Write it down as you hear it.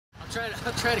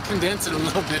I'll try to condense it a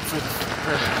little bit for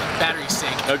battery's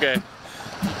sake. Okay.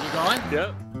 You going?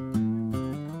 Yep.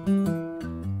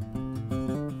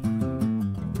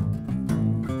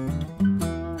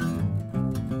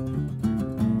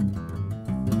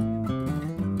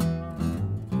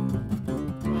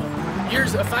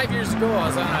 Years, 5 years ago, I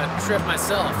was on a trip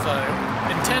myself,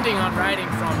 intending on riding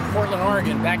from Portland,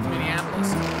 Oregon back to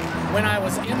Minneapolis. When I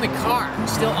was in the car,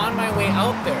 still on my way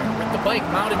out there, with the bike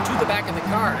mounted to the back of the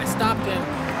car, I stopped in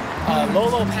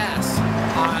Lolo Pass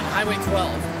on Highway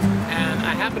 12, and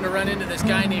I happened to run into this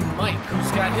guy named Mike, who's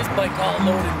got his bike all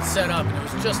loaded and set up, and it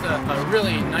was just a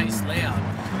really nice layout.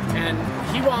 And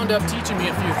he wound up teaching me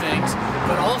a few things,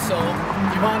 but also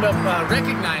he wound up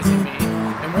recognizing me.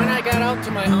 And when I got out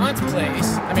to my aunt's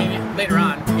place, I mean, later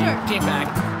on, he came back,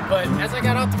 but as I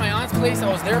got out to my aunt's place, I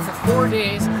was there for 4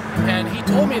 days, and he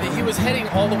told me that he was heading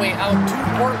all the way out to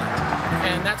Portland.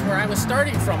 And that's where I was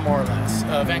starting from, more or less,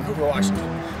 Vancouver, Washington.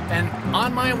 And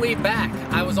on my way back,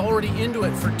 I was already into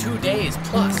it for 2 days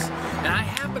plus. And I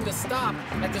happened to stop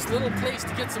at this little place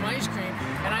to get some ice cream,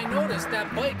 and I noticed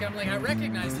that bike. I'm like, I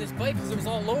recognized this bike because it was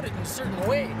all loaded in a certain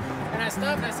way. And I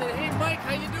stopped and I said, "Hey Mike,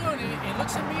 how you doing?" And he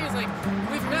looks at me, he's like,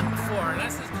 "We've met before." And I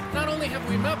said, "Not only have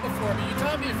we met before, but you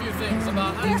taught me a few things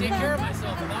about how to take care of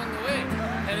myself along the way."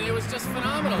 And it was just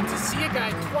phenomenal to see a guy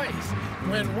twice,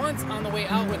 when once on the way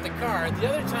out with the car, the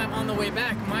other time on the way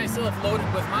back, myself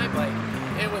loaded with my bike.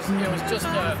 It was just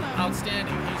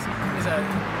outstanding. He's a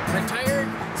retired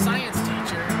science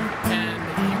teacher, and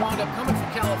he wound up coming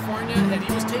from California, and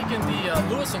he was taking the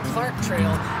Lewis and Clark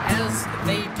Trail as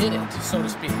they did it, so to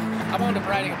speak. I wound up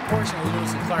riding a portion of the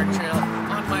Lewis and Clark Trail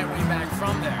on my way back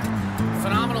from there.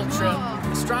 Phenomenal trip.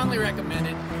 Strongly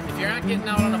recommended. If you're not getting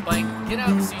out on a bike, get out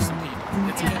and see some people.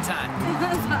 It's a good time.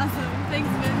 That's awesome.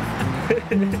 Thanks,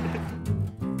 Vince.